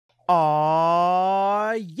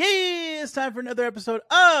Aw, yeah! It's time for another episode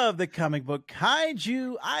of the Comic Book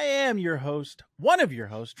Kaiju. I am your host, one of your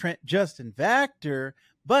hosts, Trent Justin Vactor.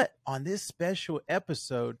 But on this special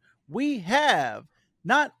episode, we have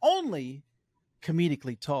not only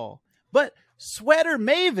comedically tall, but sweater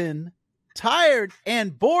maven, tired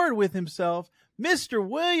and bored with himself, Mr.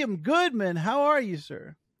 William Goodman. How are you,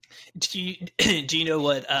 sir? Do you know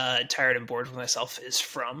what tired and bored with myself is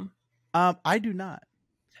from? I do not.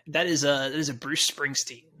 That is a Bruce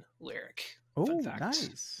Springsteen lyric. Oh,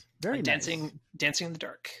 nice. Very nice. Dancing in the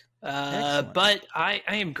Dark. But I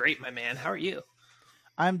am great, my man. How are you?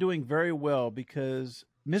 I'm doing very well because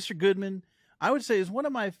Mr. Goodman, I would say, is one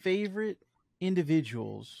of my favorite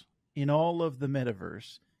individuals in all of the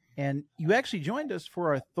metaverse. And you actually joined us for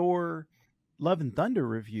our Thor Love and Thunder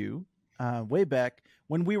review way back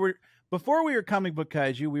when before we were Comic Book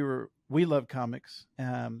Kaiju, we love comics.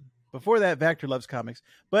 Before that, Vactor loves comics.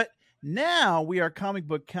 But now we are Comic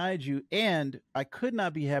Book Kaiju, and I could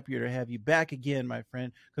not be happier to have you back again, my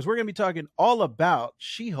friend, because we're going to be talking all about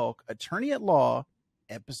She-Hulk, Attorney at Law,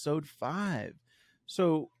 Episode 5.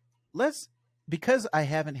 So because I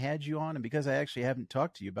haven't had you on and because I actually haven't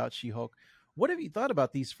talked to you about She-Hulk, what have you thought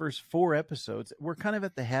about these first 4 episodes? We're kind of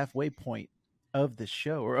at the halfway point of the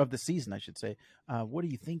show, or of the season, I should say. What are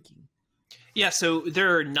you thinking? Yeah, so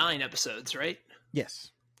there are 9 episodes, right?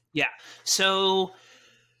 Yes. Yeah. So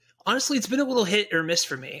honestly, it's been a little hit or miss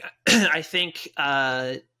for me. I think,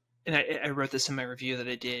 and I wrote this in my review that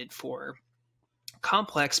I did for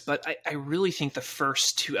Complex, but I really think the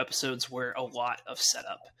first 2 episodes were a lot of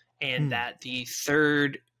setup, and that the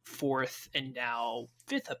 3rd, 4th, and now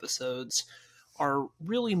 5th episodes are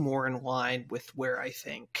really more in line with where I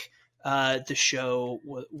think the show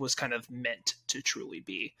was kind of meant to truly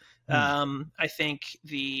be. I think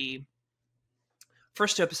the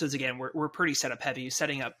first 2 episodes, again, were pretty setup heavy,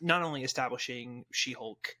 setting up, not only establishing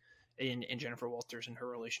She-Hulk in Jennifer Walters and her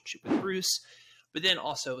relationship with Bruce, but then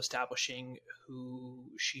also establishing who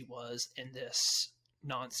she was in this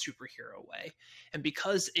non-superhero way. And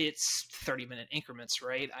because it's 30-minute increments,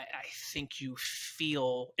 right, I think you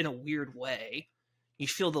feel, in a weird way, you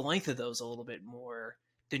feel the length of those a little bit more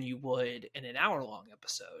than you would in an hour-long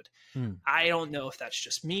episode. I don't know if that's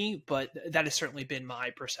just me, but that has certainly been my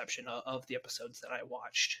perception of the episodes that I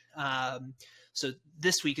watched. So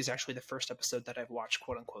this week is actually the first episode that I've watched,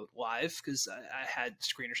 quote-unquote, live, because I had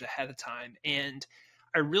screeners ahead of time, and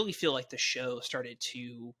I really feel like the show started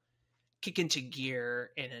to kick into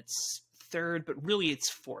gear in its 3rd, but really its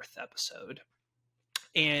 4th episode.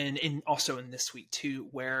 And also in this week, too,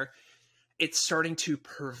 where it's starting to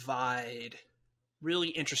provide really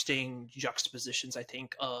interesting juxtapositions, I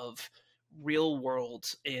think, of real world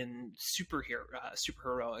and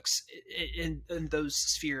superheroics in those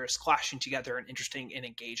spheres clashing together in interesting and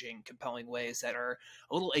engaging, compelling ways that are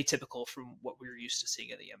a little atypical from what we were used to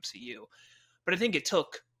seeing in the MCU. But I think it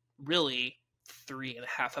took really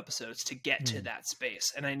 3.5 episodes to get to that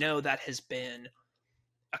space. And I know that has been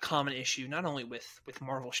a common issue, not only with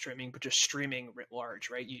Marvel streaming, but just streaming writ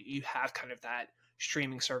large, right? You have kind of that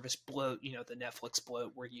streaming service bloat, the Netflix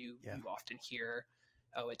bloat, where you often hear,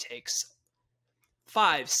 oh, it takes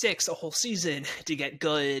 5, 6, a whole season to get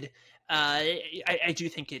good. I do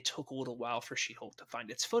think it took a little while for She-Hulk to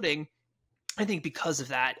find its footing. I think because of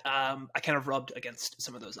that, I kind of rubbed against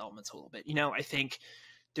some of those elements a little bit. I think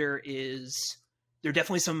there are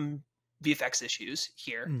definitely some VFX issues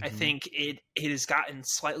here. I think it has gotten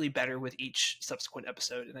slightly better with each subsequent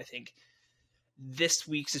episode, and I think this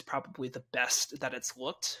week's is probably the best that it's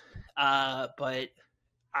looked. But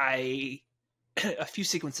a few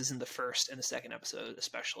sequences in the 1st and the 2nd episode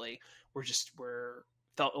especially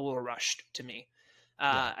felt a little rushed to me.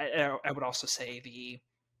 I would also say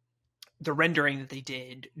the rendering that they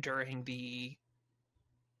did during the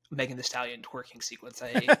Megan Thee Stallion twerking sequence.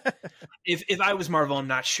 If I was Marvel, I'm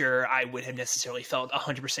not sure I would have necessarily felt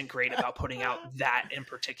 100% great about putting out that in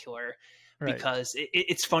particular, because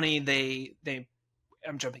it's funny.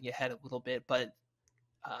 I'm jumping ahead a little bit, but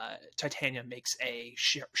Titania makes a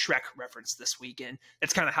Shrek reference this week, and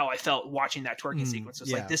that's kind of how I felt watching that twerking sequence.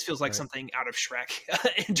 It's like, this feels like something out of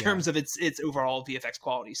Shrek in terms of its overall VFX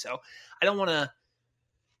quality. So I don't want to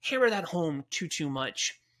hammer that home too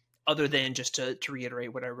much, other than just to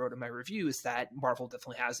reiterate what I wrote in my review, is that Marvel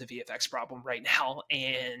definitely has a VFX problem right now,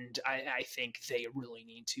 and I think they really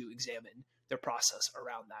need to examine their process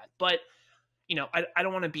around that. But I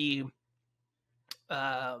don't want to be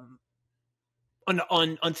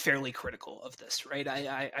unfairly critical of this, right?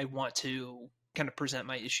 I want to kind of present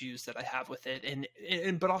my issues that I have with it,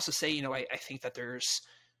 and but also say, I think that there's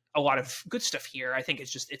a lot of good stuff here. I think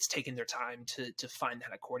it's taken their time to find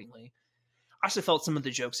that accordingly. I also felt some of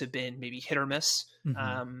the jokes have been maybe hit or miss.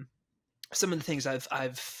 Mm-hmm. Some of the things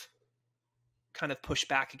I've kind of pushed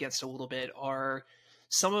back against a little bit are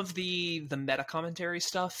some of the meta commentary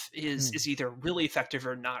stuff is either really effective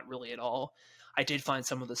or not really at all. I did find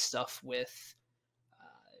some of the stuff with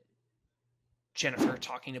Jennifer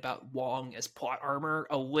talking about Wong as plot armor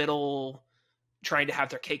a little trying to have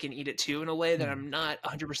their cake and eat it too, in a way that I'm not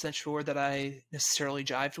 100% sure that I necessarily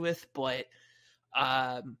jived with, but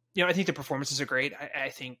I think the performances are great. I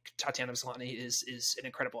think Tatiana Maslany is an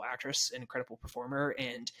incredible actress, an incredible performer,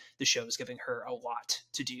 and the show is giving her a lot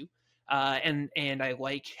to do. And I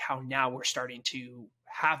like how now we're starting to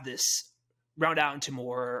have this round out into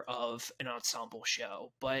more of an ensemble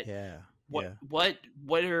show. But what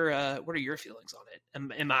are your feelings on it?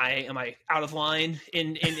 Am I out of line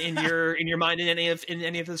in your mind in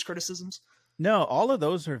any of those criticisms? No, all of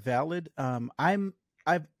those are valid. I've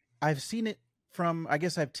seen it from, I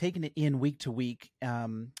guess I've taken it in week to week.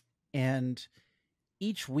 And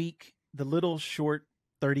each week, the little short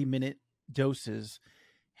 30-minute doses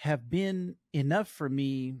have been enough for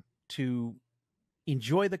me to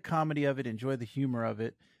enjoy the comedy of it, enjoy the humor of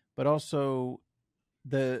it, but also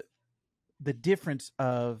the difference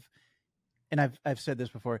of, and I've said this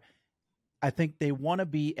before, I think they want to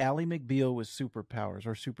be Ally McBeal with superpowers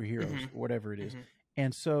or superheroes, or whatever it is.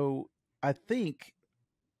 And so I think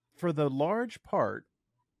for the large part,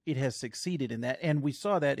 it has succeeded in that. And we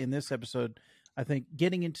saw that in this episode, I think,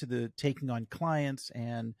 getting into the taking on clients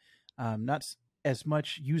and not as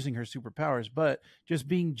much using her superpowers, but just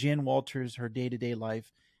being Jen Walters, her day-to-day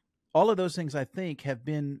life. All of those things, I think, have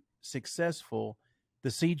been successful. The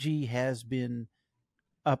CG has been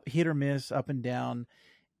hit or miss, up and down.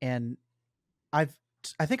 And I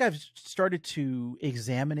think I've started to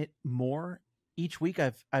examine it more each week.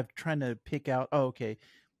 I've trying to pick out, okay,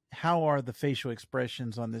 how are the facial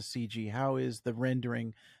expressions on this CG? How is the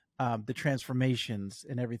rendering, the transformations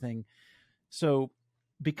and everything? So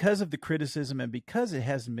because of the criticism and because it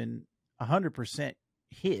hasn't been 100%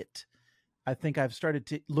 hit, I think I've started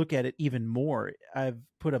to look at it even more. I've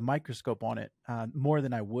put a microscope on it more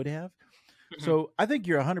than I would have. So I think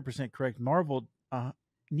you're 100% correct. Marvel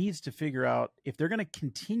needs to figure out if they're going to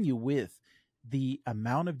continue with the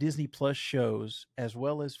amount of Disney Plus shows as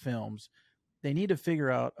well as films. They need to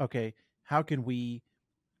figure out, okay, how can we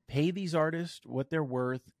pay these artists what they're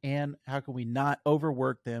worth, and how can we not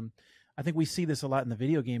overwork them? I think we see this a lot in the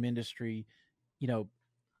video game industry.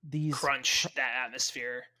 These crunch that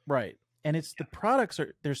atmosphere, right? And it's the products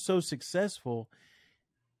they're so successful.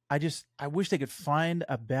 I wish they could find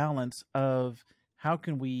a balance of how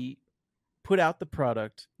can we put out the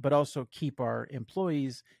product, but also keep our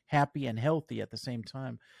employees happy and healthy at the same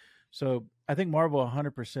time. So I think Marvel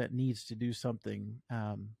 100% needs to do something.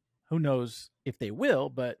 Who knows if they will,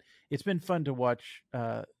 but it's been fun to watch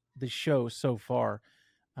the show so far.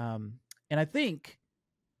 And I think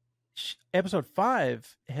episode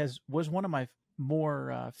 5 was one of my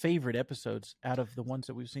more favorite episodes out of the ones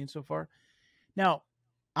that we've seen so far. Now,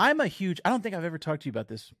 I don't think I've ever talked to you about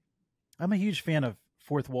this. I'm a huge fan of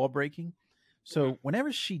fourth wall breaking. So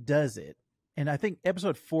whenever she does it, and I think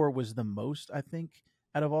episode 4 was the most, I think,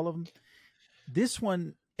 out of all of them. This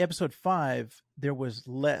one, episode 5, there was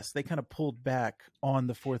less. They kind of pulled back on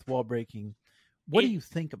the fourth wall breaking. What do you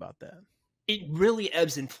think about that? It really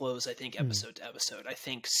ebbs and flows, I think, episode to episode. I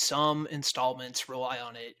think some installments rely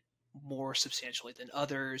on it more substantially than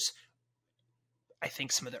others. I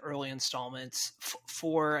think some of the early installments,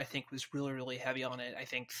 4, I think, was really, really heavy on it. I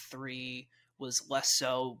think 3 was less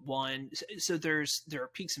so. 1, so there are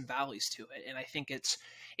peaks and valleys to it, and I think it's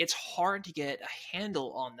hard to get a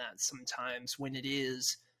handle on that sometimes when it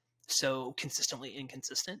is so consistently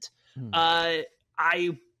inconsistent.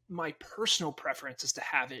 My personal preference is to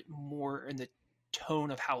have it more in the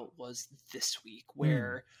tone of how it was this week,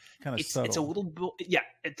 where kind of it's subtle. a little bit,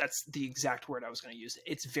 that's the exact word I was going to use.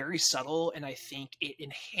 It's very subtle, and I think it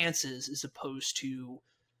enhances as opposed to,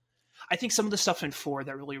 I think some of the stuff in 4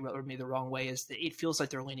 that really rubbed me the wrong way is that it feels like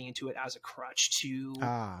they're leaning into it as a crutch to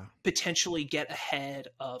potentially get ahead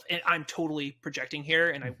of, and I'm totally projecting here,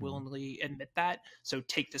 and I willingly admit that, so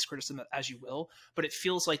take this criticism as you will, but it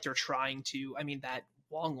feels like they're trying to, that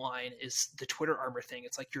long line is the Twitter armor thing.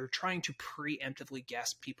 It's like you're trying to preemptively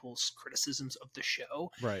guess people's criticisms of the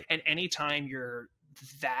show. Right. And anytime you're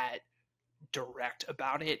that direct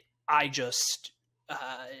about it, I just,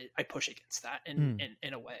 I push against that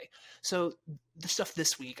in a way. So the stuff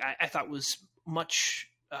this week I thought was much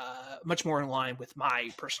more in line with my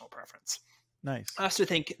personal preference. Nice. I also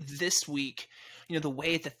think this week, the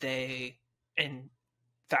way that they, and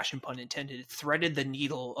fashion pun intended, threaded the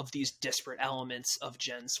needle of these disparate elements of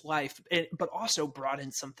Jen's life, but also brought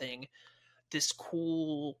in this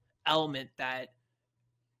cool element that,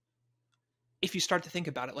 if you start to think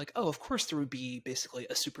about it, like, oh, of course there would be basically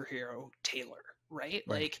a superhero tailor, right?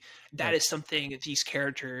 Like that is something these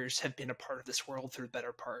characters have been a part of this world through the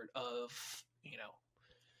better part of,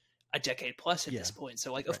 a decade plus at this point.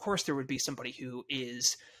 So like, of course there would be somebody who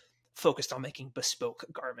is focused on making bespoke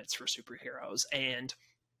garments for superheroes. And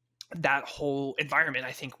that whole environment,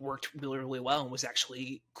 I think, worked really, really well and was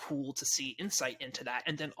actually cool to see insight into that.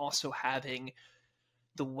 And then also having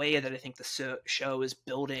the way that I think the show is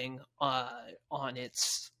building on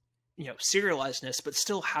its, serializedness, but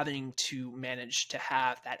still having to manage to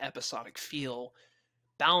have that episodic feel,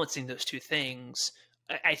 balancing those two things.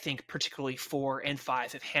 I think particularly 4 and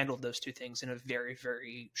 5 have handled those two things in a very,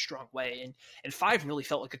 very strong way. And 5 really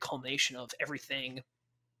felt like a culmination of everything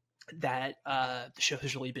that the show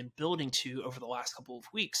has really been building to over the last couple of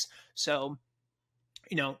weeks. So,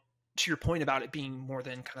 to your point about it being more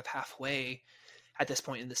than kind of halfway at this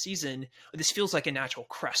point in the season, this feels like a natural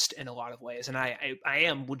crest in a lot of ways. And I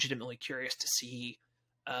am legitimately curious to see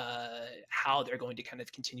how they're going to kind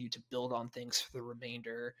of continue to build on things for the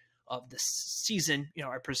remainder of this season.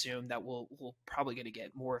 I presume that we'll probably going to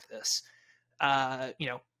get more of this.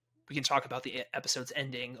 We can talk about the episode's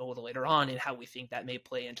ending a little later on and how we think that may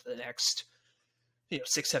play into the next,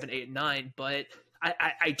 6, 7, 8, and 9. But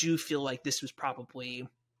I do feel like this was probably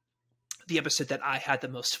the episode that I had the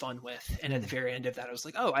most fun with. And at the very end of that, I was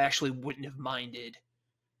like, oh, I actually wouldn't have minded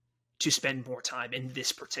to spend more time in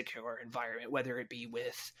this particular environment, whether it be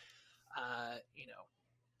with,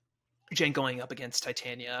 Jen going up against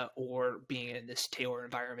Titania, or being in this Taylor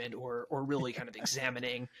environment, or really kind of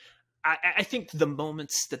examining. I think the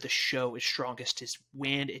moments that the show is strongest is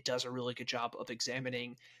when it does a really good job of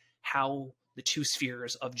examining how the two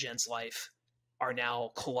spheres of Jen's life are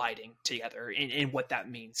now colliding together, and what that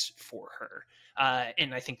means for her.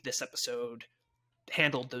 And I think this episode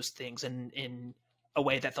handled those things in a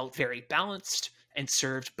way that felt very balanced and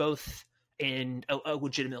served both in a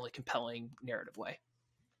legitimately compelling narrative way.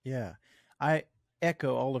 Yeah, I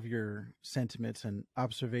echo all of your sentiments and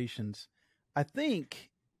observations. I think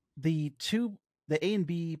the A and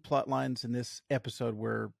B plot lines in this episode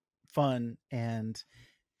were fun, and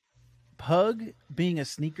Pug being a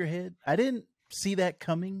sneakerhead, I didn't see that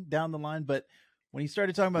coming down the line, but when he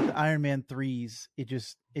started talking about the Iron Man 3s, it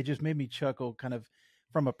just made me chuckle, kind of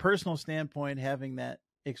from a personal standpoint, having that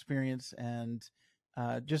experience. And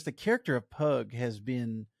just the character of Pug has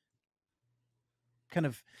been kind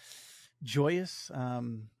of joyous.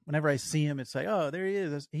 Whenever I see him, it's like, oh, there he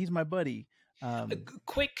is. He's my buddy.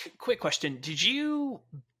 Quick question. Did you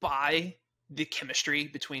buy the chemistry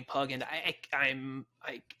between Pug and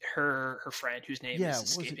her friend, whose name is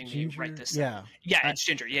escaping me right this second? Yeah, it's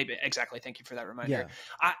Ginger. Yeah, exactly. Thank you for that reminder.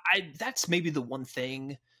 Yeah. That's maybe the one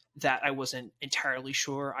thing that I wasn't entirely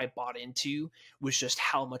sure I bought into, was just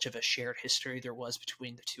how much of a shared history there was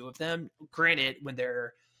between the two of them. Granted, when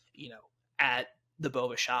they're, at the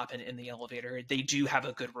boba shop and in the elevator, they do have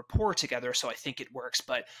a good rapport together, so I think it works.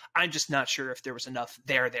 But I'm just not sure if there was enough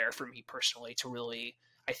there for me personally to really,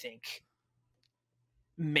 I think,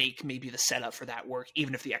 make maybe the setup for that work,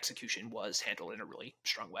 even if the execution was handled in a really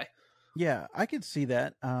strong way. Yeah, I could see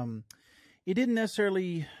that. It didn't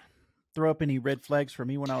necessarily throw up any red flags for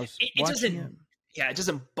me when I was watching it. Yeah, it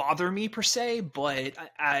doesn't bother me per se, but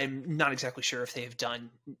I'm not exactly sure if they've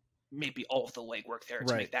done maybe all of the legwork there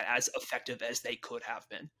to make that as effective as they could have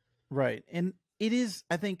been. Right. And it is,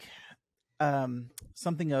 I think,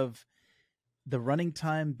 something of the running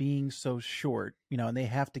time being so short, and they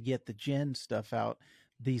have to get the Jen stuff out.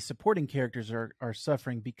 The supporting characters are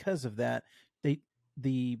suffering because of that.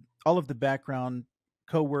 All of the background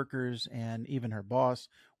co-workers and even her boss,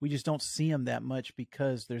 we just don't see them that much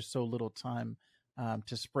because there's so little time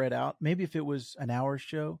to spread out. Maybe if it was an hour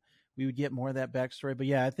show, we would get more of that backstory. But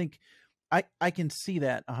yeah, I think I can see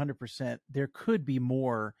that 100%. There could be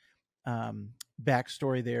more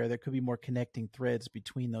backstory there. There could be more connecting threads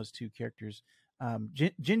between those two characters.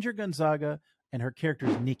 Ginger Gonzaga and her character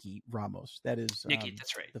is Nikki Ramos. That is Nikki.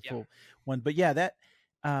 That's right. The full one. But yeah, that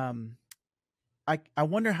I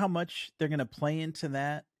wonder how much they're going to play into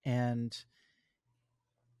that and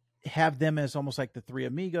have them as almost like the three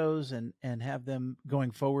amigos and have them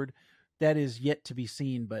going forward. That is yet to be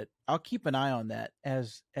seen, but I'll keep an eye on that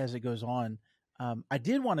as it goes on. I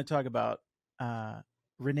did want to talk about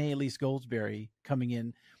Renee Elise Goldsberry coming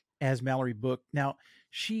in as Mallory Book. Now,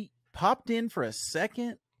 she popped in for a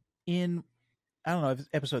second in, I don't know,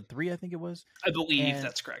 episode 3, I think it was. I believe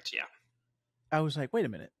that's correct, yeah. I was like, wait a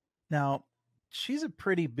minute. Now, she's a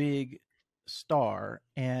pretty big star,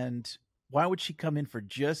 and why would she come in for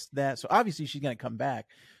just that? So obviously she's going to come back.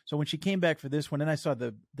 So when she came back for this one, and I saw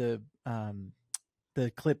the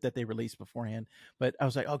clip that they released beforehand, but I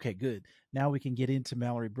was like, okay, good. Now we can get into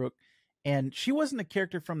Mallory Brooke. And she wasn't a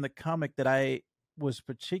character from the comic that I was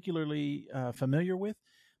particularly familiar with,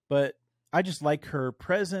 but I just like her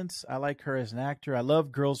presence. I like her as an actor. I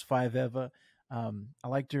love Girls Five Eva. I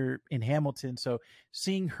liked her in Hamilton. So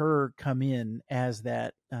seeing her come in as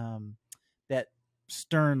that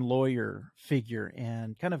stern lawyer figure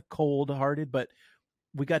and kind of cold hearted, but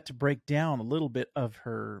we got to break down a little bit of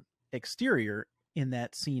her exterior in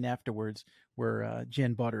that scene afterwards where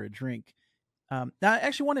Jen bought her a drink. Now, I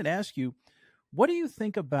actually wanted to ask you, what do you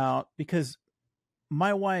think about, because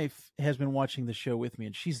my wife has been watching the show with me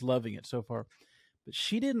and she's loving it so far, but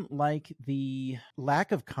she didn't like the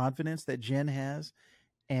lack of confidence that Jen has,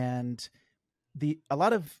 and a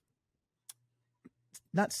lot of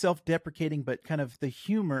not self-deprecating, but kind of the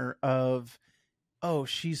humor of, oh,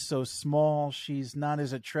 she's so small, she's not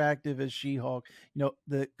as attractive as She-Hulk.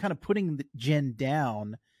 The kind of putting Jen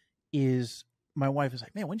down is, my wife is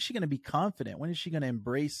like, man, when is she going to be confident? When is she going to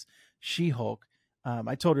embrace She-Hulk?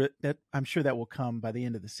 I told her that I'm sure that will come by the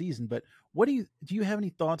end of the season. But do you have any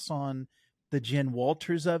thoughts on the Jen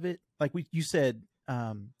Walters of it? Like you said,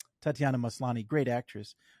 Tatiana Maslany, great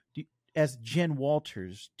actress. As Jen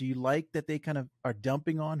Walters, do you like that they kind of are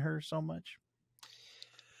dumping on her so much?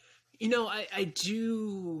 I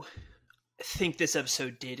do think this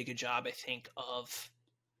episode did a good job, I think, of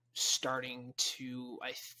starting to,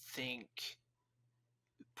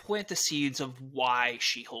 plant the seeds of why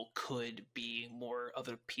She-Hulk could be more of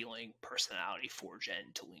an appealing personality for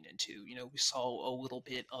Jen to lean into. We saw a little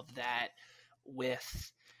bit of that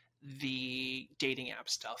with the dating app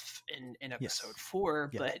stuff in episode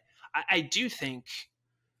 4, but I do think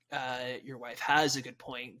your wife has a good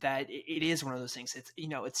point that it is one of those things. It's,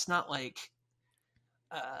 it's not like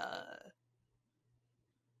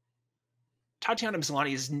Tatiana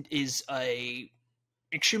Maslany is a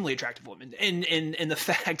extremely attractive woman, and the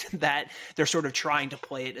fact that they're sort of trying to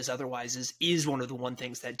play it as otherwise is one of the one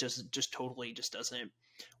things that just totally just doesn't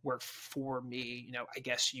work for me. I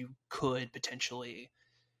guess you could potentially,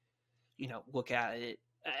 look at it.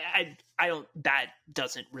 I don't, that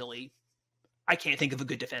doesn't really, I can't think of a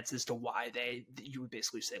good defense as to why you would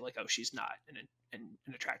basically say like, oh, she's not an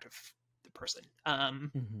attractive person.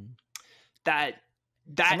 That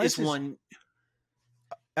unless is one.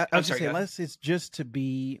 I'm sorry, unless it's just to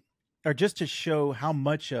be, or just to show how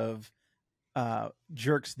much of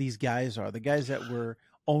jerks these guys are, the guys that were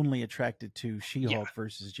only attracted to She-Hulk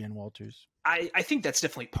versus Jen Walters. I think that's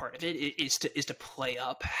definitely part of it, is to play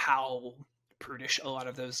up how prudish a lot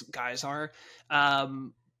of those guys are.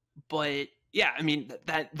 But yeah, I mean,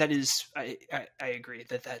 that is, I agree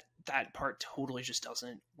that part totally just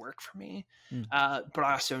doesn't work for me. But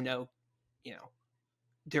I also know,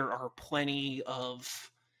 there are plenty of,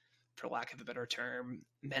 for lack of a better term,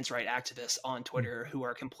 men's rights activists on Twitter who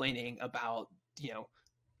are complaining about,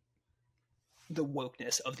 the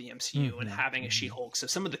wokeness of the MCU and having a She-Hulk. So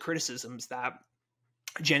some of the criticisms that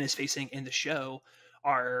Jen is facing in the show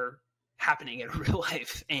are happening in real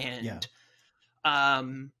life. And,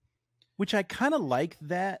 which I kind of like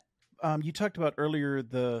that. You talked about earlier,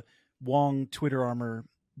 the Wong Twitter armor,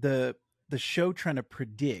 the show trying to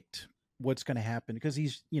predict what's going to happen, because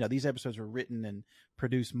these episodes were written and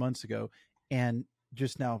produced months ago and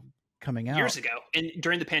just now coming out years ago, and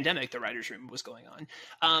during the pandemic the writers' room was going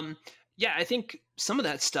on. I think some of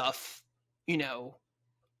that stuff,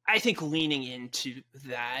 I think leaning into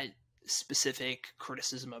that specific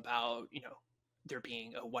criticism about, there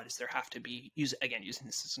being why does there have to be, using this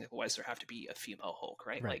as an example, why does there have to be a female Hulk,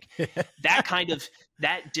 right? Like that kind of,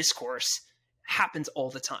 that discourse happens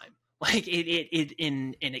all the time. Like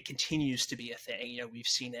it continues to be a thing. We've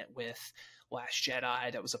seen it with Last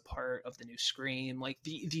Jedi. That was a part of the new Scream. Like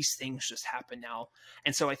these things just happen now.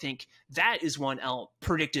 And so I think that is one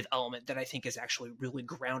predictive element that I think is actually really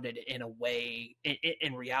grounded in a way,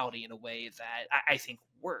 in reality, in a way that I think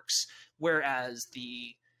works. Whereas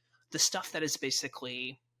the stuff that is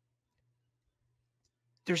basically,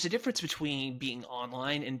 there's a difference between being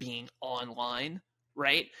online and being online.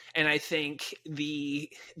 Right. And I think the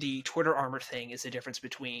Twitter armor thing is the difference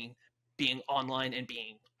between being online and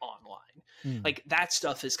being online. Like that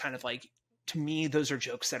stuff is kind of like, to me, those are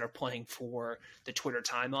jokes that are playing for the Twitter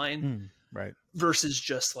timeline, right? Versus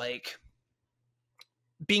just like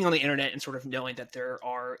being on the internet and sort of knowing that there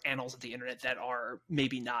are annals of the internet that are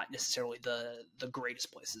maybe not necessarily the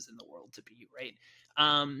greatest places in the world to be. Right.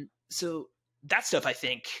 So that stuff, I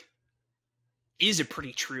think, is a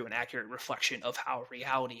pretty true and accurate reflection of how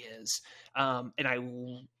reality is. And I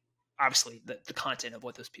obviously the content of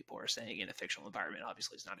what those people are saying in a fictional environment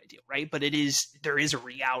obviously is not ideal, right? But there is a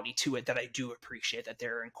reality to it that I do appreciate, that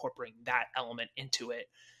they're incorporating that element into it.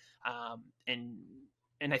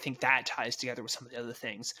 And I think that ties together with some of the other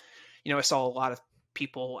things. You know, I saw a lot of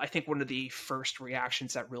people, I think one of the first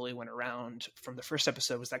reactions that really went around from the first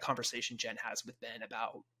episode was that conversation Jen has with Ben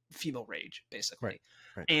about female rage, basically.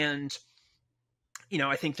 Right. And, you know,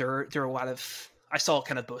 I think there are a lot of, I saw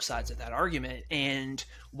kind of both sides of that argument. And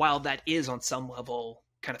while that is on some level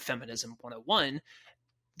kind of feminism 101,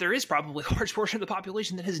 there is probably a large portion of the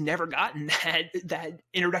population that has never gotten that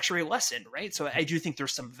introductory lesson, right? So I do think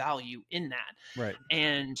there's some value in that. Right.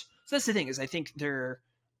 And so that's the thing, is I think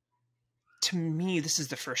to me, this is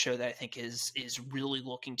the first show that I think is really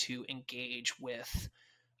looking to engage with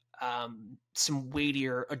some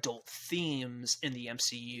weightier adult themes in the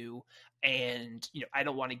MCU. And, you know, I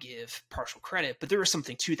don't want to give partial credit, but there is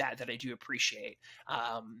something to that I do appreciate.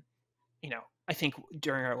 You know, I think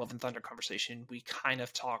during our Love and Thunder conversation, we kind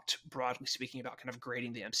of talked, broadly speaking, about kind of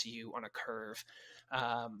grading the MCU on a curve.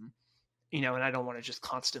 You know, and I don't want to just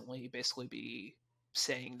constantly basically be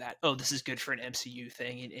saying that, oh, this is good for an MCU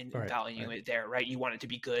thing and valuing it there, right? You want it to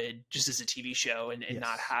be good just as a TV show and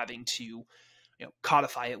not having to, you know,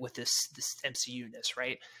 codify it with this MCU-ness,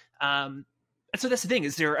 right? And so that's the thing,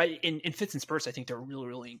 is there in fits and spurts, I think there are really,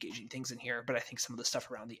 really engaging things in here, but I think some of the stuff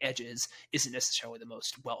around the edges isn't necessarily the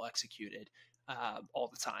most well executed all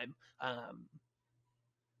the time.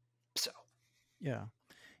 So,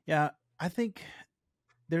 yeah, I think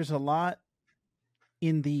there's a lot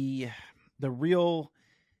in the real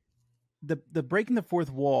the breaking the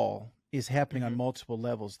fourth wall is happening on multiple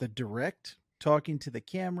levels. The direct talking to the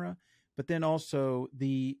camera, but then also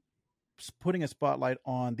the putting a spotlight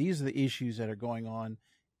on these are the issues that are going on.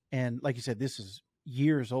 And like you said, this is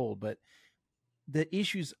years old, but the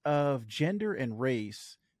issues of gender and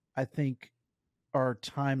race, I think, are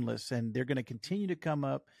timeless, and they're going to continue to come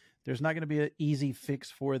up. There's not going to be an easy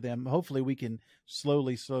fix for them. Hopefully we can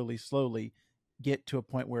slowly get to a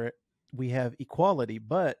point where we have equality.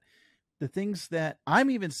 But the things that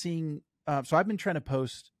I'm even seeing, so I've been trying to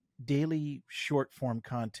post daily short form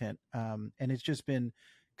content, and it's just been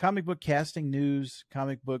comic book casting news,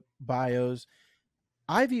 comic book bios.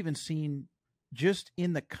 I've even seen just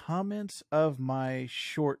in the comments of my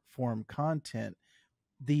short form content,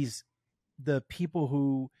 the people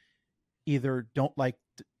who either don't like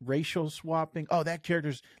racial swapping. Oh, that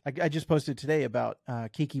character's like, I just posted today about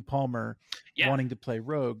Keke Palmer wanting to play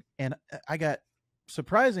Rogue. And I got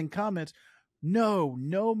surprising comments. No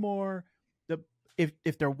more.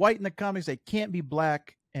 If they're white in the comics, they can't be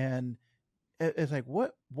black. And it's like,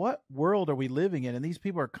 what world are we living in? And these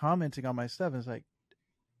people are commenting on my stuff. And it's like,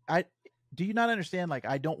 do you not understand? Like,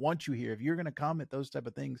 I don't want you here. If you're going to comment those type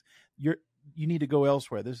of things, you need to go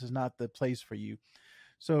elsewhere. This is not the place for you.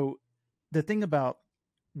 So the thing about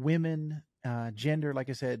women, gender, like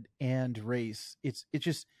I said, and race, it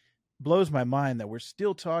just blows my mind that we're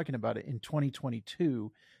still talking about it in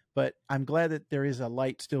 2022. But I'm glad that there is a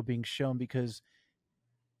light still being shown, because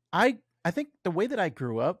I think the way that I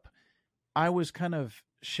grew up, I was kind of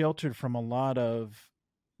sheltered from a lot of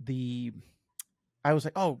I was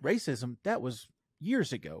like, oh, racism, that was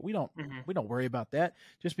years ago. We don't worry about that,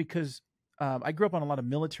 just because I grew up on a lot of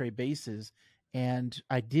military bases, and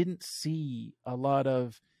I didn't see a lot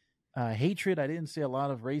of hatred. I didn't see a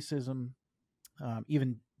lot of racism,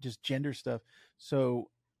 even just gender stuff. So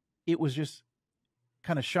it was just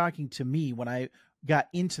kind of shocking to me when I got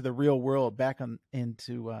into the real world back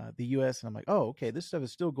into the US, and I'm like, oh, okay, this stuff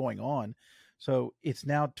is still going on. So it's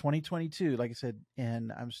now 2022, like I said,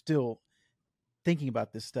 and I'm still thinking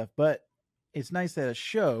about this stuff, but it's nice that a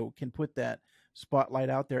show can put that spotlight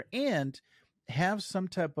out there and have some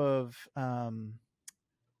type of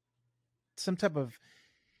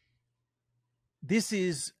this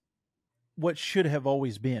is what should have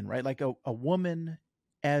always been, right? Like a woman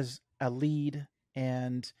as a lead,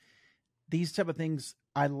 and these type of things,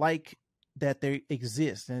 I like that they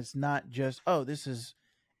exist. And it's not just, oh, this is,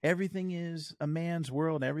 everything is a man's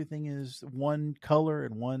world. Everything is one color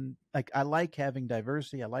and one, like, I like having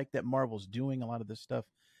diversity. I like that Marvel's doing a lot of this stuff.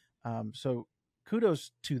 So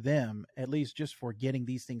kudos to them, at least just for getting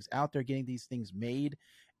these things out there, getting these things made.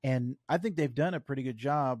 And I think they've done a pretty good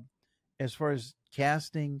job as far as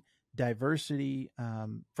casting diversity,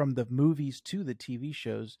 from the movies to the TV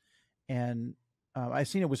shows. And I've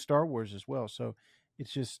seen it with Star Wars as well. So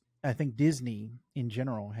it's just, I think Disney in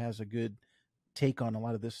general has a good take on a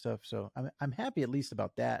lot of this stuff. So I'm happy at least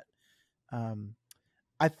about that.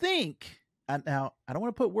 I think now I don't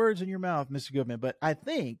want to put words in your mouth, Mr. Goodman, but I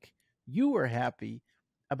think you were happy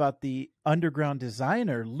about the underground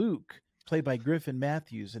designer Luke, played by Griffin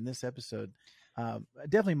Matthews in this episode.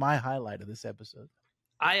 Definitely my highlight of this episode.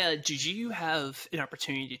 Did you have an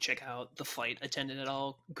opportunity to check out the flight attendant at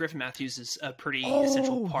all? Griffin Matthews is a pretty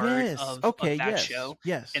essential part of that show.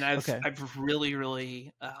 Yes, and I've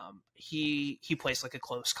really he plays like a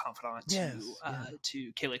close confidant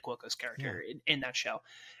to Kaylee Cuoco's character in that show,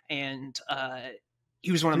 and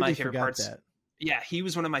he was one of my favorite parts. Yeah, he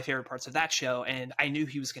was one of my favorite parts of that show, and I knew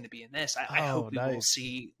he was going to be in this. I hope we will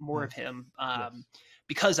see more of him.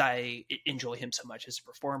 Because I enjoy him so much as a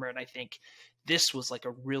performer. And I think this was like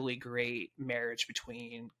a really great marriage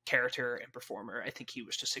between character and performer. I think he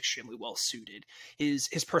was just extremely well suited. His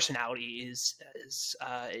personality is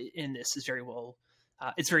in this is very well.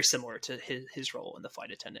 It's very similar to his role in The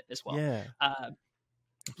Flight Attendant as well. Yeah.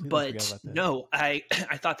 But no, I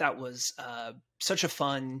thought that was such a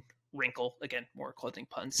fun wrinkle. Again, more clothing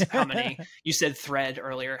puns. How many? You said thread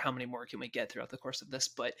earlier. How many more can we get throughout the course of this?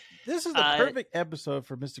 But this is the perfect episode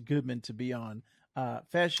for Mr. Goodman to be on.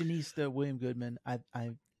 Fashionista William Goodman,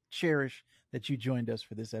 I cherish that you joined us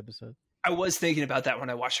for this episode. I was thinking about that when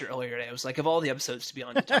I watched it earlier today. I was like, of all the episodes to be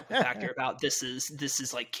on to talk with Vactor about, this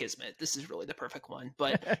is like kismet. This is really the perfect one.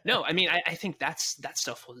 But no, I mean, I think that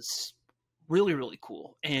stuff was really, really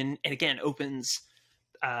cool, and again opens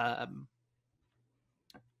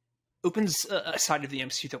a side of the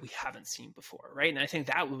MCU that we haven't seen before, right? And I think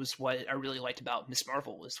that was what I really liked about Miss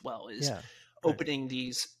Marvel as well, is opening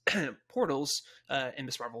these portals, and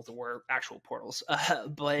Miss Marvel, there were actual portals,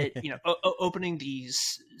 but opening these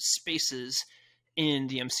spaces in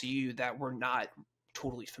the MCU that we're not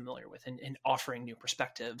totally familiar with, and offering new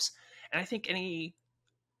perspectives. And I think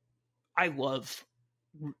I love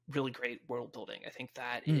really great world building. I think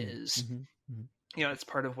that is, it's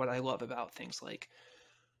part of what I love about things like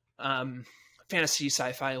fantasy,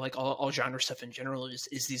 sci-fi, like all genre stuff in general,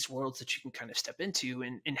 is these worlds that you can kind of step into,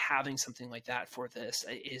 and having something like that for this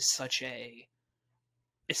is such a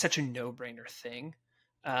no-brainer thing.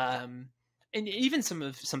 And even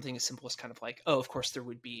something as simple as kind of like, of course there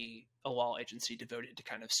would be a law agency devoted to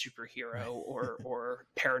kind of superhero or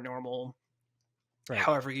paranormal,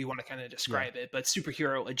 however you want to kind of describe it, but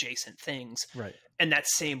superhero adjacent things. Right. And that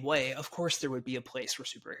same way, of course, there would be a place where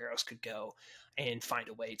superheroes could go and find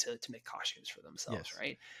a way to make costumes for themselves.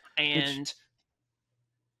 Right. And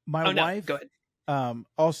my wife go ahead.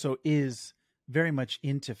 Also is very much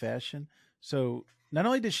into fashion. So not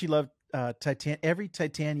only does she love every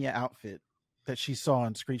Titania outfit that she saw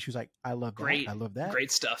on screen, she was like, I love that. I love that.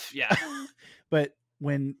 Great stuff. Yeah. But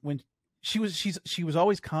when she was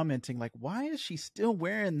always commenting like, why is she still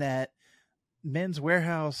wearing that Men's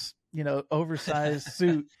Warehouse, oversized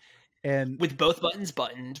suit, and with both buttons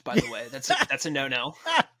buttoned, by the way? That's a no-no.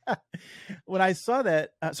 When I saw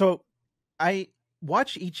that, so I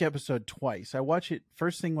watch each episode twice. I watch it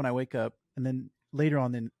first thing when I wake up, and then later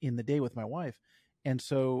on in the day with my wife. And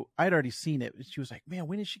so I'd already seen it. She was like, man,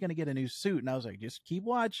 when is she going to get a new suit? And I was like, just keep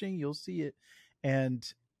watching, you'll see it. And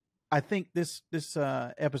I think this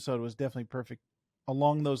episode was definitely perfect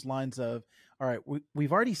along those lines of, all right,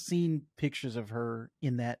 we've already seen pictures of her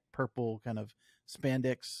in that purple kind of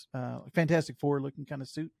spandex, Fantastic Four looking kind of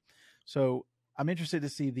suit. So I'm interested to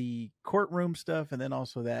see the courtroom stuff, and then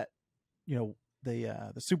also that,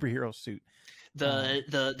 the superhero suit,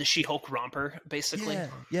 the She-Hulk romper, basically.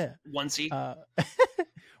 Yeah. Onesie.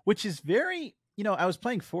 Which is very, I was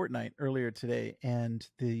playing Fortnite earlier today, and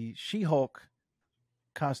the She-Hulk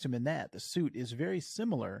costume in the suit is very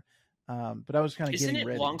similar, but I was kind of getting ready.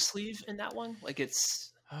 Isn't it long sleeve in that one? Like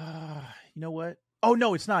it's you know what, oh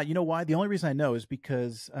no, it's not. You know why? The only reason I know is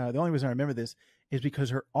because the only reason I remember this is because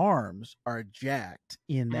her arms are jacked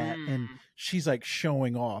in that, and she's like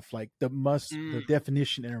showing off like the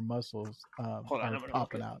definition in her muscles. Hold on, I'm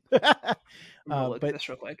popping out. Look this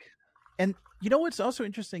real quick. And you know what's also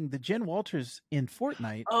interesting? The Jen Walters in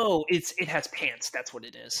Fortnite. Oh, it has pants. That's what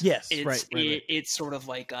it is. Yes, right. It's sort of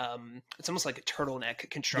like it's almost like a turtleneck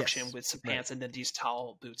construction with some pants and then these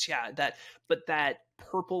tall boots. Yeah, but that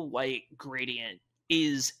purple white gradient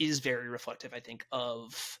is very reflective, I think,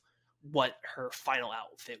 of what her final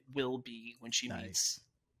outfit will be when she meets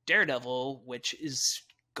Daredevil, which is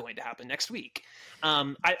going to happen next week.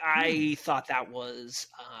 I thought that was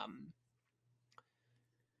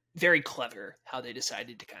very clever how they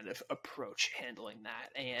decided to kind of approach handling that.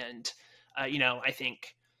 And, I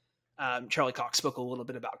think Charlie Cox spoke a little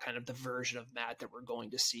bit about kind of the version of Matt that we're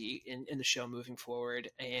going to see in the show moving forward.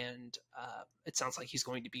 And it sounds like he's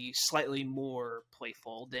going to be slightly more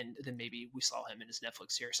playful than maybe we saw him in his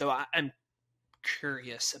Netflix series. So I'm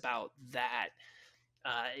curious about that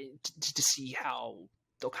to see how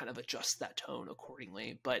they'll kind of adjust that tone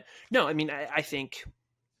accordingly. But no, I mean, I think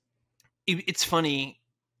it's funny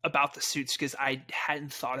about the suits because I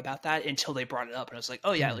hadn't thought about that until they brought it up, and I was like,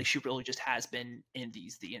 oh yeah, like she really just has been in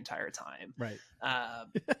these the entire time. Right.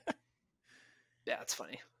 Yeah, it's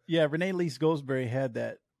funny. Yeah, Renee Lee Goldsberry had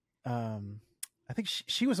that. I think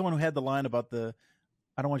she was the one who had the line about I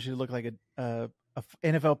don't want you to look like a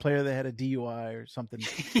NFL player that had a DUI or something.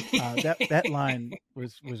 That line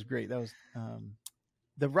was great. That was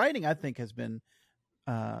the writing, I think, has been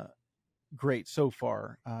great so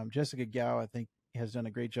far. Jessica Gao, I think, has done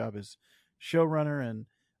a great job as showrunner, and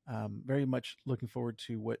very much looking forward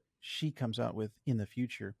to what she comes out with in the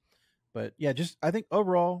future. But yeah, just I think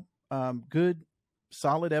overall, good,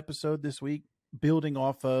 solid episode this week, building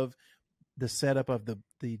off of the setup of the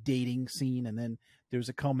dating scene, and then there's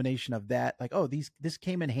a culmination of that. Like, oh, this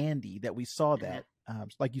came in handy that we saw that.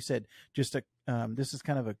 Like you said, just this is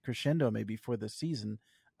kind of a crescendo maybe for the season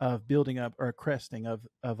of building up or cresting of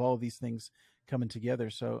all of these things coming together.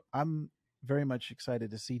 So I'm very much excited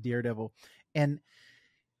to see Daredevil. And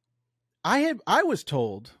I was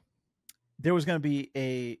told there was going to be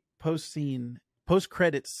a post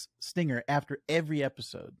credits stinger after every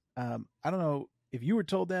episode. I don't know if you were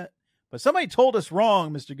told that, but somebody told us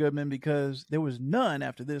wrong, Mr. Goodman, because there was none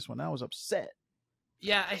after this one. I was upset.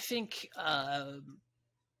 Yeah, I think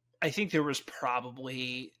there was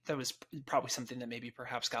probably something that maybe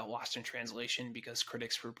perhaps got lost in translation because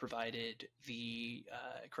critics were provided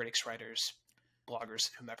critics, writers, bloggers,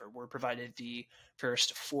 whomever were provided the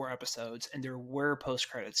first 4 episodes, and there were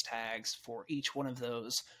post-credits tags for each one of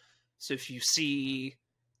those. So if you see,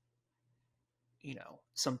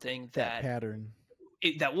 something that pattern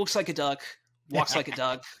that looks like a duck, walks like a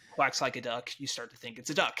duck, quacks like a duck, you start to think it's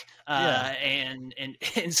a duck. And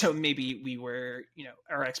so maybe we were,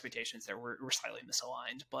 our expectations there were slightly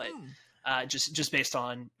misaligned, but just based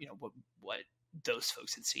on, what those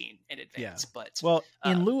folks had seen in advance. But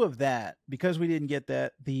in lieu of that, because we didn't get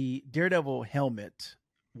that, the Daredevil helmet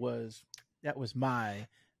was my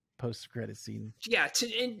post-credit scene. Yeah.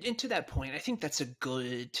 To that point, I think that's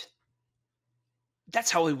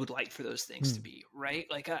how I would like for those things to be, right?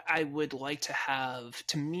 Like I would like to have,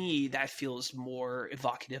 to me, that feels more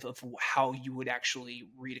evocative of how you would actually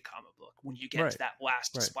read a comic book when you get to that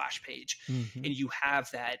last splash page, and you have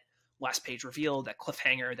that last page reveal, that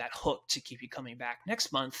cliffhanger, that hook to keep you coming back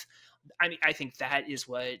next month. I mean, I think that is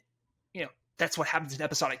what, that's what happens in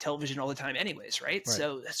episodic television all the time anyways, right?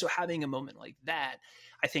 So having a moment like that,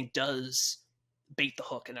 I think does bait the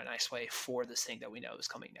hook in a nice way for this thing that we know is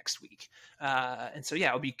coming next week. And so,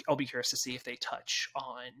 yeah, I'll be curious to see if they touch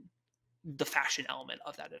on the fashion element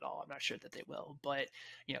of that at all. I'm not sure that they will, but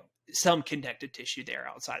some connective tissue there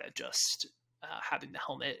outside of just having the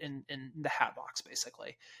helmet and the hat box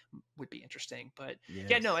basically would be interesting. But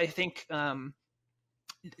I think,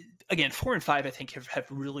 again, 4 and 5, I think have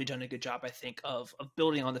really done a good job, I think, of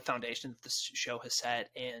building on the foundation that this show has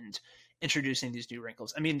set and introducing these new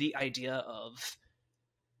wrinkles. I mean, the idea of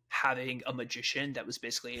having a magician that was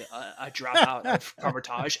basically a dropout of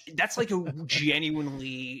Carmitage, that's like a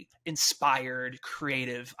genuinely inspired,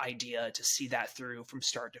 creative idea to see that through from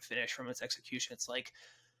start to finish, from its execution. It's like,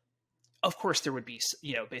 of course there would be,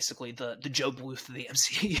 basically the Joe Bluth of the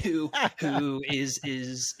MCU who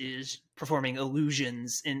is performing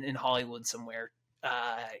illusions in Hollywood somewhere,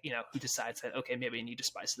 who decides that, okay, maybe I need to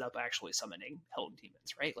spice it up by actually summoning hell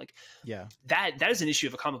demons, right? Like, that is an issue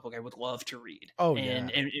of a comic book I would love to read.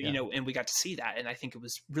 And we got to see that, and I think it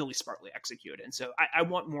was really smartly executed. And so I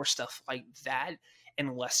want more stuff like that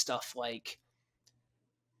and less stuff like,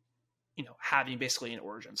 having basically an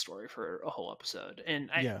origin story for a whole episode.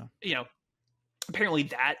 And apparently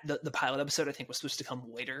that the pilot episode, I think, was supposed to come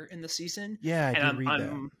later in the season. Yeah, I did read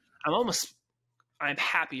that. I'm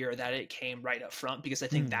happier that it came right up front, because I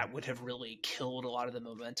think that would have really killed a lot of the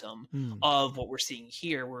momentum of what we're seeing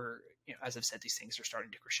here, where, as I've said, these things are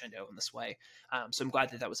starting to crescendo in this way. So I'm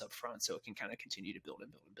glad that was up front, so it can kind of continue to build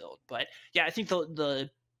and build and build. But yeah, I think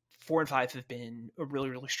the 4 and 5 have been a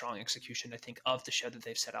really, really strong execution, I think, of the show that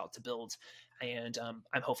they've set out to build. And I'm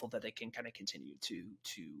hopeful that they can kind of continue to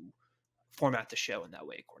format the show in that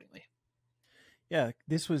way accordingly. Yeah,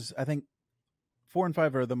 this was, I think, 4 and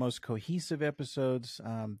 5 are the most cohesive episodes.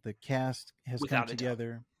 The cast has come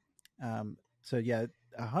together. So yeah,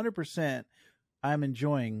 100%. I'm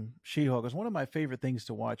enjoying She-Hulk. It's one of my favorite things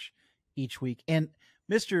to watch each week. And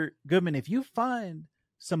Mr. Goodman, if you find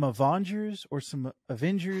some Avengers or some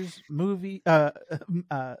Avengers movie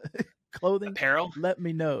clothing apparel, let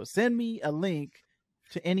me know. Send me a link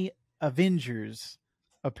to any Avengers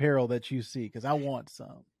apparel that you see, because I want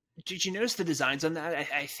some. Did you notice the designs on that?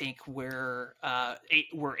 I think were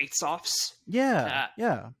eight softs. Yeah,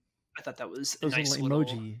 yeah. I thought that was Those a nice little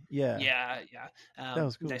emoji. Yeah, yeah. that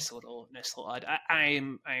was cool. Nice little odd.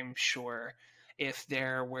 I'm sure if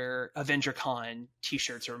there were AvengerCon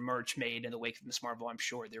T-shirts or merch made in the wake of Miss Marvel, I'm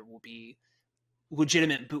sure there will be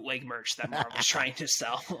legitimate bootleg merch that Marvel's trying to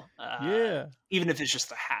sell. Yeah, even if it's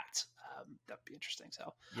just a hat, that'd be interesting.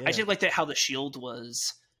 So yeah. I did like that how the shield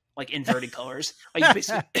was like inverted colors. Like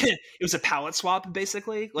basically, it was a palette swap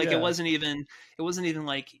basically. Like Yeah. it wasn't even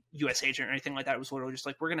like US Agent or anything like that. It was literally just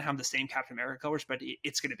like, we're gonna have the same Captain America colors, but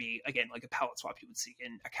it's gonna be again like a palette swap you would see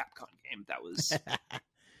in a Capcom game. That was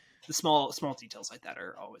the small details like that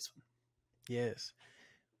are always fun. Yes.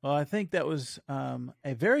 Well, I think that was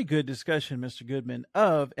a very good discussion, Mr. Goodman,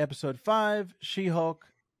 of episode 5, She-Hulk,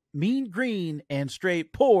 Mean Green and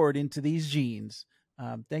Straight Poured into These Jeans.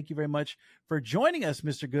 Thank you very much for joining us,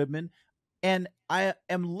 Mr. Goodman. And I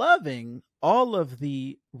am loving all of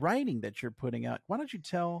the writing that you're putting out. Why don't you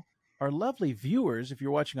tell our lovely viewers, if you're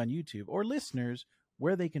watching on YouTube, or listeners,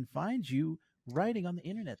 where they can find you writing on the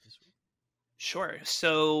internet this week? Sure.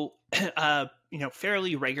 So,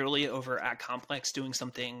 fairly regularly over at Complex, doing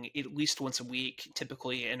something at least once a week,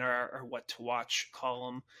 typically in our What to Watch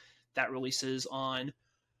column that releases on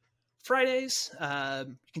Fridays.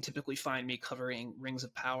 You can typically find me covering Rings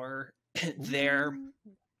of Power there.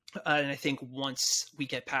 And I think once we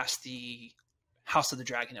get past the House of the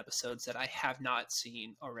Dragon episodes that I have not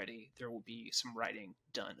seen already, there will be some writing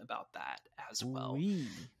done about that as well.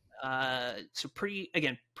 So pretty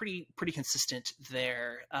consistent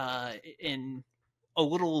there, in a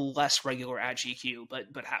little less regular at GQ,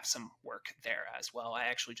 but have some work there as well. I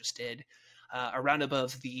actually just did a roundup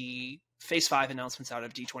of the Phase 5 announcements out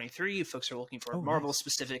of D23. If folks are looking for Marvel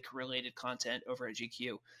specific related content over at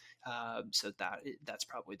GQ, so that's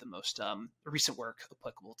probably the most recent work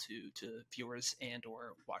applicable to viewers and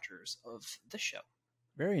or watchers of the show.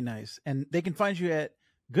 Very nice. And they can find you at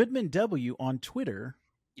Goodman W on Twitter.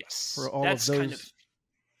 Yes, for all of those.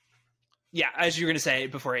 Yeah, as you were going to say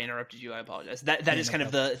before I interrupted you, I apologize. That is kind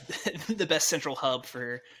of the best central hub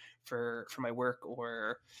for my work,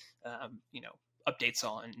 or updates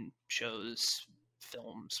on shows,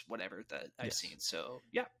 films, whatever that I've seen. So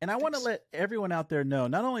yeah. And I want to let everyone out there know,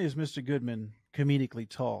 not only is Mr. Goodman comedically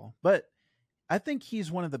tall, but I think he's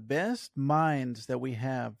one of the best minds that we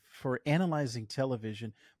have for analyzing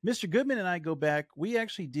television. Mr. Goodman and I go back. We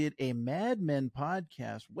actually did a Mad Men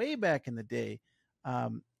podcast way back in the day.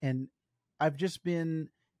 And I've just been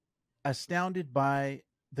astounded by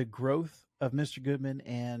the growth of Mr. Goodman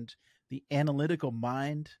and the analytical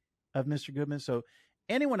mind of Mr. Goodman. So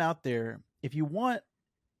anyone out there, if you want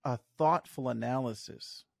a thoughtful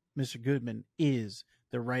analysis, Mr. Goodman is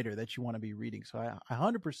the writer that you want to be reading. So I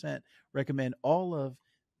 100% recommend all of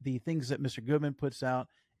the things that Mr. Goodman puts out.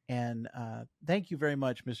 And thank you very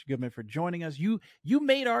much, Mr. Goodman, for joining us. You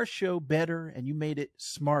made our show better, and you made it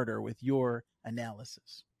smarter with your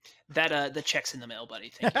analysis. That the check's in the mail, buddy.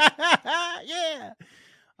 Thank you. Yeah.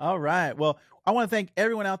 All right. Well, I want to thank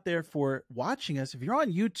everyone out there for watching us. If you're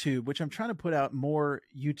on YouTube, which I'm trying to put out more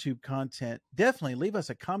YouTube content, definitely leave us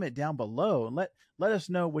a comment down below and let us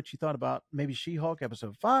know what you thought about maybe She-Hulk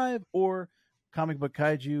episode 5 or Comic Book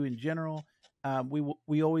Kaiju in general.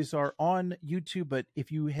 We always are on YouTube, but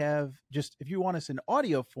if you want us in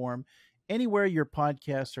audio form, anywhere your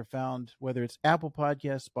podcasts are found, whether it's Apple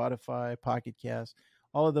Podcasts, Spotify, Pocket Casts,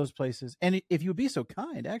 all of those places. And if you'd be so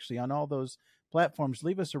kind, actually, on all those platforms,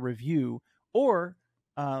 leave us a review, or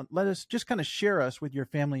let us just kind of share us with your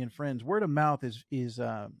family and friends. Word of mouth is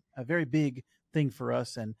a very big thing for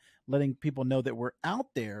us, and letting people know that we're out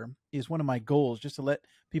there is one of my goals, just to let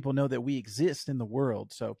people know that we exist in the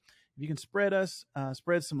world. So if you can spread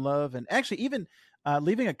some love, and actually even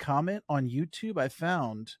leaving a comment on YouTube, I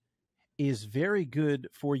found is very good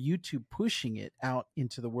for YouTube pushing it out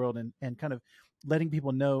into the world and kind of letting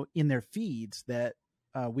people know in their feeds that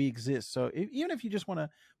we exist. So even if you just want to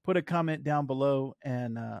put a comment down below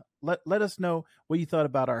and let us know what you thought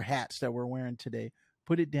about our hats that we're wearing today,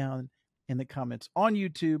 put it down in the comments on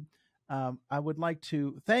YouTube. I would like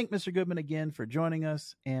to thank Mr. Goodman again for joining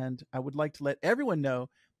us, and I would like to let everyone know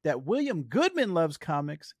that William Goodman loves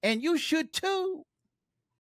comics, and you should too.